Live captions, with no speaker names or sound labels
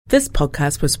This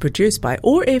podcast was produced by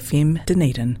OARsome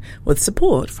Dunedin with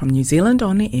support from New Zealand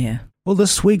On the Air. Well,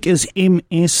 this week is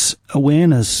MS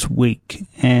Awareness Week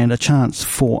and a chance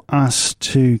for us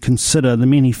to consider the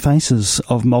many faces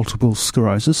of multiple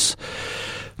sclerosis.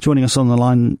 Joining us on the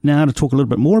line now to talk a little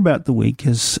bit more about the week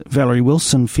is Valerie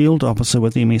Wilson, Field Officer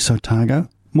with MS Otago.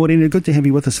 Morena, good to have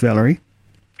you with us, Valerie.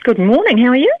 Good morning, how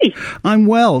are you? I'm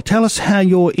well. Tell us how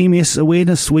your MS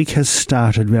Awareness Week has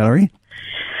started, Valerie.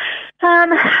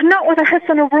 Not with a hiss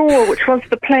and a roar, which was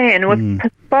the plan. We've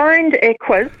postponed our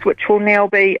quiz, which will now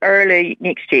be early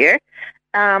next year,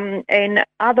 and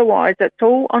otherwise it's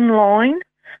all online.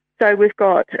 So we've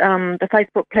got the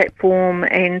Facebook platform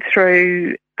and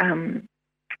through our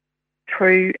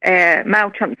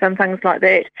MailChimps and things like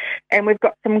that. And we've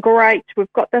got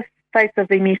the Face of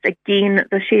MS again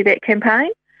this year, that campaign,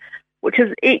 which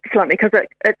is excellent because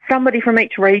it's somebody from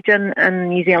each region in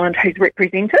New Zealand who's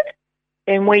represented.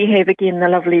 And we have, again, the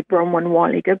lovely Bronwyn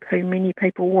Wiley-Gibb, who many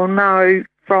people will know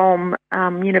from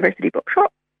University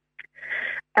Bookshop.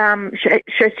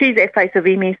 She's our Face of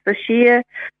MS this year.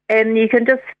 And you can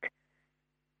just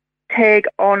tag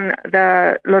on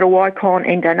the little icon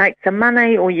and donate some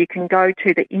money, or you can go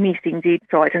to the MSNZ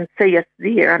site and see us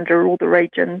there under all the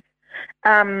regions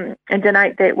and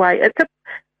donate that way.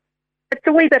 It's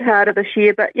a wee bit harder this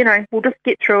year, but, we'll just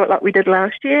get through it like we did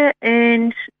last year.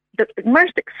 And the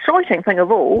most exciting thing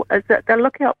of all is that the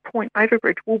Lookout Point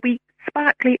overbridge will be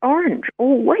sparkly orange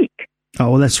all week.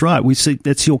 Oh, well, that's right. We see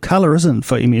that's your colour, isn't it,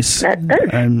 for MS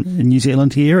in New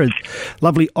Zealand here? A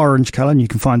lovely orange colour, and you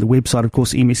can find the website, of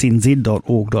course,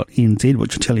 msnz.org.nz,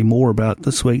 which will tell you more about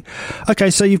this week.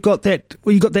 Okay, so you've got that.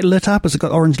 Well, you got that lit up. Has it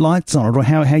got orange lights on it, or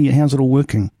how's it all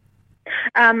working?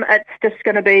 It's just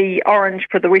going to be orange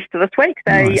for the rest of this week.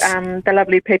 Nice. The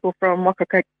lovely people from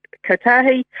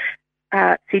Kotahi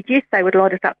said yes, they would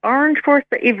light us up orange for us.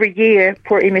 But every year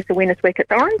for MS Awareness Week, it's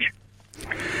orange.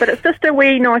 But it's just a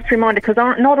wee nice reminder because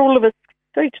not all of us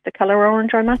suit the colour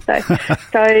orange, I must say.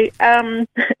 So,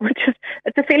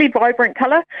 it's a fairly vibrant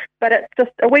colour, but it's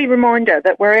just a wee reminder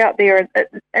that we're out there.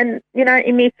 And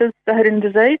MS is the hidden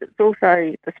disease. It's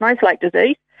also the snowflake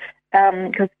disease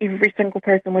because every single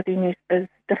person with MS is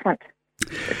different.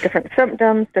 It's different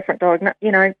symptoms, different diagnosis.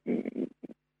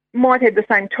 Might have the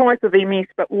same type of MS,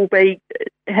 but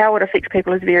how it affects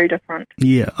people is very different.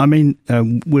 Yeah, I mean,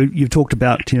 you've talked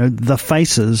about, the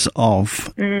faces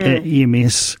of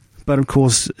MS, but of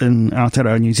course in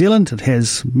Aotearoa, New Zealand, it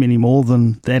has many more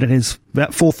than that. It has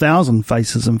about 4,000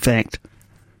 faces, in fact.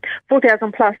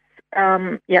 4,000 plus,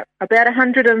 about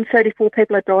 134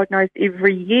 people are diagnosed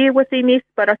every year with MS,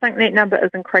 but I think that number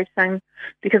is increasing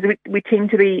because we tend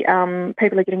to be,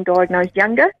 people are getting diagnosed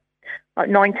younger, like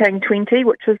 19, 20,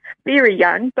 which is very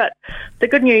young. But the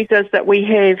good news is that we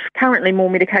have currently more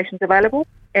medications available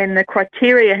and the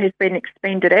criteria has been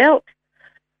expanded out.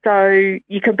 So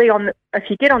you can if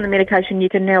you get on the medication, you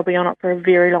can now be on it for a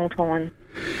very long time.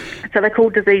 So they're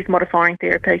called disease-modifying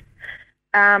therapies.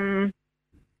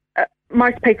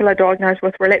 Most people are diagnosed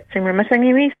with relapsing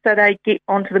remitting MS, so they get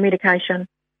onto the medication.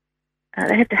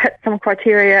 They have to hit some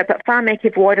criteria, but Pharmac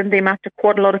have widened them after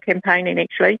quite a lot of campaigning,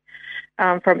 actually.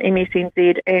 From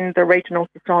MSNZ and the regional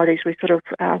societies, we sort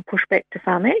of push back to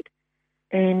Pharmac,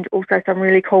 and also some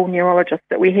really cool neurologists.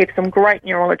 That we have some great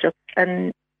neurologists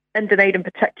in Dunedin,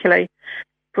 particularly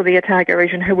for the Otago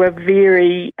region, who are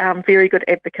very, very good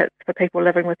advocates for people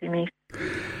living with MS.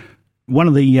 One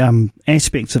of the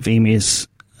aspects of MS,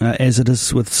 as it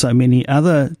is with so many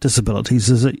other disabilities,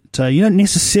 is that you don't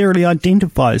necessarily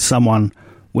identify someone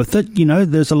with it.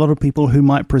 There's a lot of people who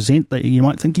might present that you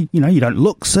might think, you don't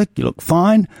look sick, you look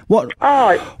fine. What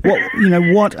are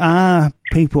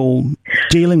people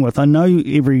dealing with? I know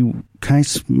every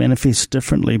case manifests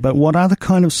differently, but what are the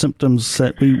kind of symptoms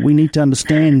that we need to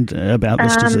understand about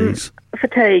this disease?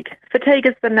 Fatigue. Fatigue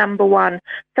is the number one.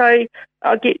 So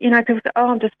I get, people say,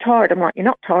 I'm just tired. I'm like, you're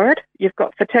not tired. You've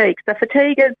got fatigue. So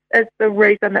fatigue is the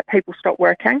reason that people stop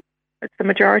working. It's the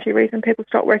majority reason people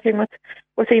stop working with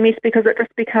MS because it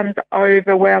just becomes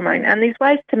overwhelming. And there's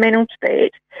ways to manage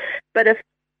that. But if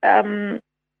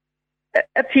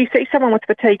you see someone with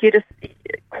fatigue, you just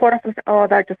quite often say,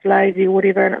 they're just lazy or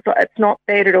whatever. And it's not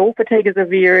bad at all. Fatigue is a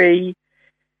very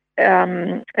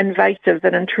invasive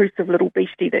and intrusive little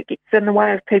beastie that gets in the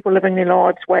way of people living their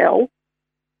lives well.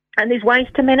 And there's ways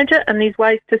to manage it, and there's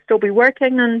ways to still be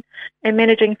working and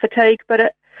managing fatigue.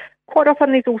 But quite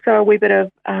often there's also a wee bit of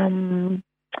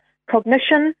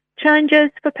cognition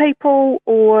changes for people,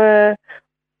 or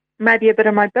maybe a bit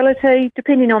of mobility,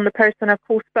 depending on the person, of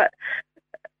course. But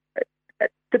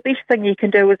the best thing you can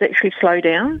do is actually slow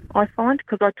down, I find,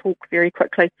 because I talk very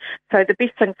quickly. So the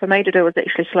best thing for me to do is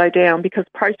actually slow down, because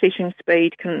processing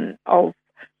speed of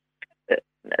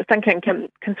thinking can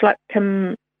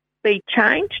be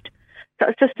changed. So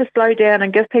it's just to slow down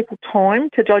and give people time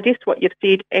to digest what you've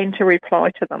said and to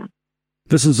reply to them.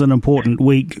 This is an important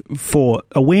week for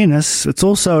awareness. It's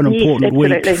also an important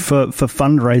week for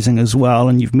fundraising as well.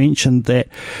 And you've mentioned that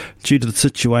due to the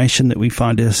situation that we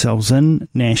find ourselves in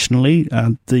nationally,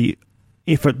 the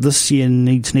effort this year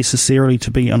needs necessarily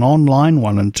to be an online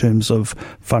one in terms of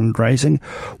fundraising.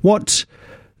 What,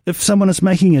 if someone is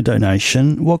making a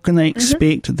donation, what can they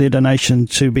expect their donation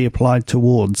to be applied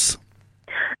towards?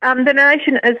 The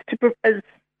donation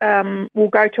will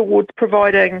go towards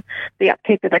providing the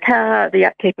upkeep of the car, the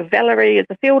upkeep of Valerie as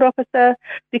a field officer,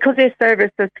 because their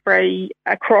service is free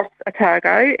across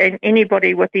Otago, and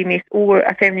anybody with MS or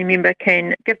a family member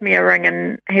can give me a ring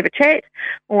and have a chat,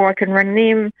 or I can ring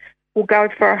them or go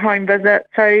for a home visit.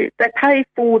 So they pay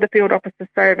for the field officer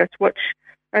service, which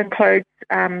includes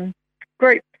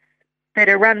groups that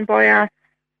are run by us,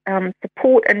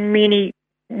 support in many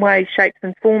ways, shapes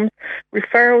and forms.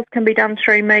 Referrals can be done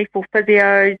through me for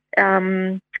physios,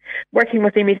 working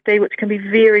with MSD, which can be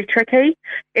very tricky,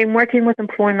 and working with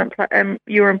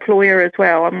your employer as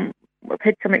well. I've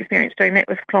had some experience doing that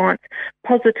with clients,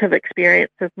 positive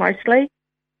experiences mostly,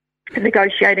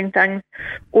 negotiating things,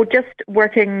 or just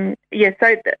working.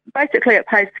 So basically it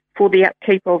pays for the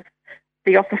upkeep of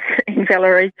the office in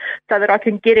Valerie, so that I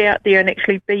can get out there and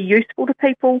actually be useful to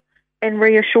people and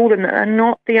reassure them that they're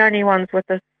not the only ones with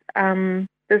this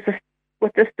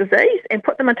disease, and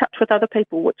put them in touch with other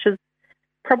people, which is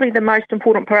probably the most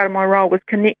important part of my role, was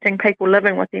connecting people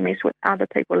living with MS with other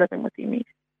people living with MS.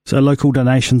 So local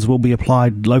donations will be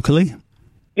applied locally?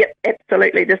 Yep,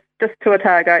 absolutely, just to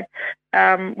Otago.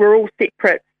 We're all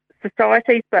separate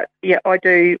societies, but I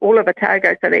do all of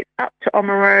Otago, so that's up to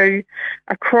Oamaru,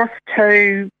 across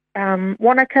to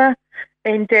Wanaka,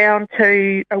 and down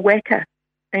to Awaka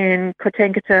and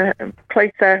Kotangata,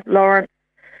 Clesa, Lawrence,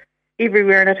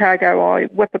 everywhere in Otago I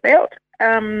whip about.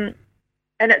 And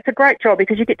it's a great job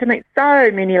because you get to meet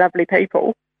so many lovely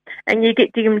people, and you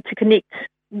get them to connect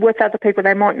with other people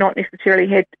they might not necessarily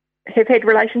have had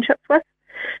relationships with.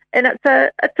 And it's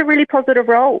a really positive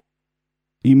role.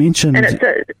 You mentioned... And it's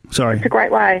a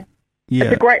great way. Yeah.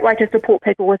 It's a great way to support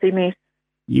people with MS.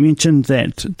 You mentioned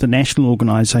that the national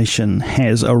organisation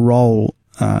has a role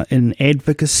in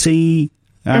advocacy.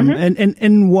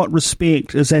 In what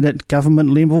respect? Is that at government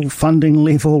level, funding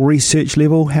level, research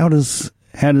level? How does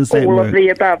that work? All of the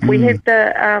above. We have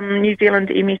the New Zealand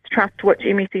MS Trust, which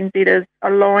MSNZ is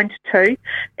aligned to,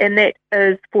 and that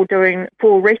is for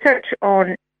research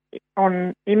on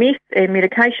MS and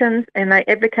medications, and they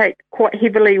advocate quite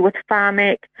heavily with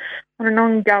Pharmac on an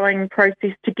ongoing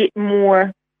process to get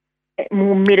more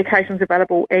medications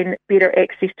available and better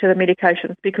access to the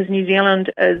medications, because New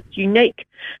Zealand is unique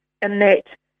in that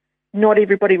not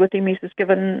everybody with MS is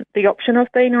given the option of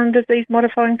being on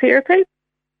disease-modifying therapy.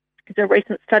 A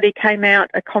recent study came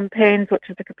out, a COMPANS, which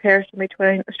is a comparison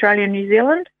between Australia and New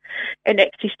Zealand, and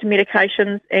access to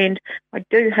medications, and I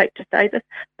do hate to say this,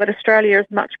 but Australia is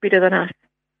much better than us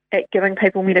at giving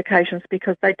people medications,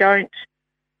 because they just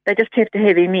have to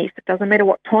have MS. It doesn't matter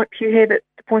what type you have at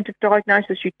the point of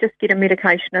diagnosis, you just get a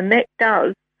medication, and that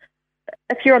does,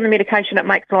 if you're on the medication, it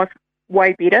makes life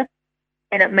way better,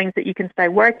 and it means that you can stay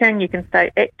working, you can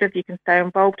stay active, you can stay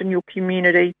involved in your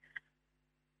community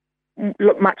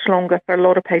much longer for a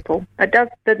lot of people. It does.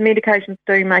 The medications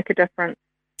do make a difference,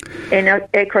 and our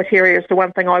criteria is the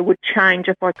one thing I would change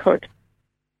if I could.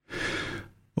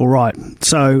 All right.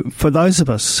 So for those of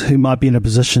us who might be in a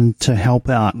position to help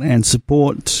out and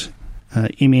support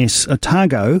MS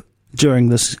Otago during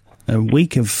this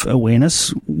week of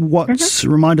awareness,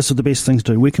 remind us of the best things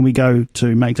to do. Where can we go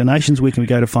to make donations? Where can we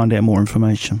go to find out more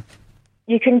information?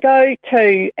 You can go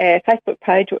to our Facebook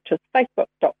page, which is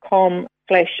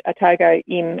facebook.com/Otago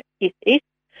MSS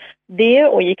there,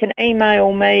 or you can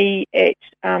email me at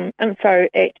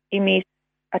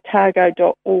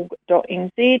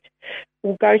info@msotago.org.nz,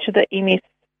 or go to the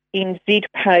MSNZ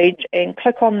page and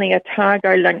click on the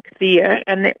Otago link there,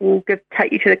 and that will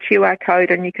take you to the QR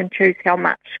code, and you can choose how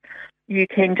much you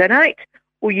can donate,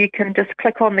 or you can just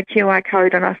click on the QR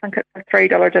code, and I think it's a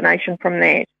 $3 donation from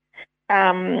that.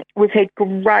 We've had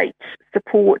great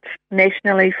support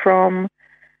nationally from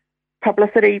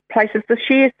publicity places this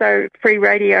year, so free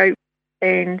radio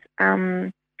and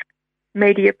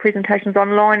media presentations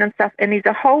online and stuff, and there's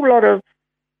a whole lot of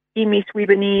MS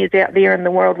webinars out there in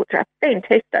the world which are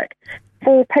fantastic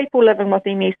for people living with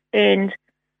MS and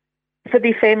for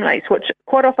their families, which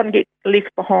quite often get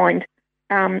left behind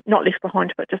not left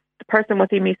behind, but just the person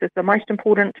with MS is the most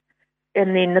important,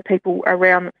 and then the people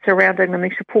surrounding them,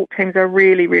 the support teams are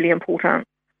really, really important.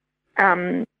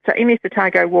 So MS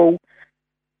Otago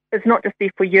is not just there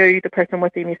for you, the person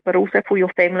with MS, but also for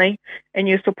your family and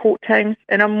your support teams.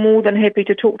 And I'm more than happy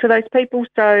to talk to those people.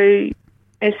 So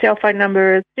our cell phone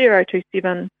number is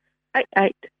 027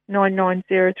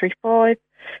 8899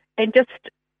 and just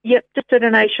a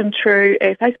donation through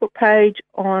our Facebook page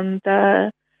on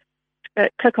the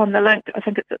click on the link. I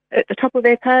think it's at the top of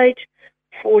our page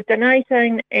for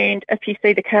donating. And if you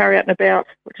see the car out and about,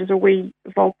 which is a wee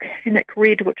volcanic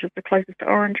red, which is the closest to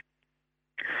orange,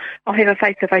 I'll have a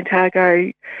Face of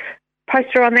Otago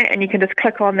poster on that, and you can just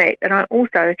click on that. And I also,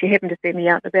 if you happen to see me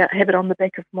out and about, have it on the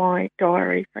back of my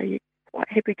diary, so you're quite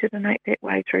happy to donate that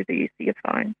way through the use of your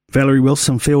phone. Valerie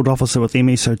Wilson, Field Officer with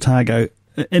MS Otago,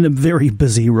 in a very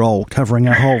busy role, covering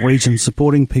our whole region,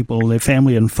 supporting people, their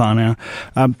family and whānau.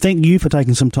 Thank you for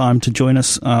taking some time to join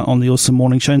us on the OARsome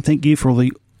Morning Show, and thank you for all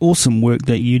the awesome work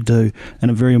that you do in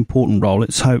a very important role.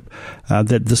 Let's hope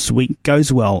that this week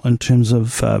goes well in terms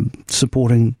of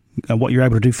supporting what you're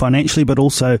able to do financially, but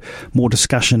also more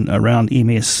discussion around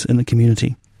MS in the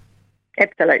community.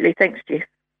 Absolutely. Thanks, Jeff.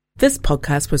 This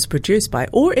podcast was produced by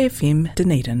OARfm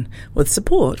Dunedin with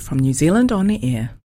support from New Zealand On the Air.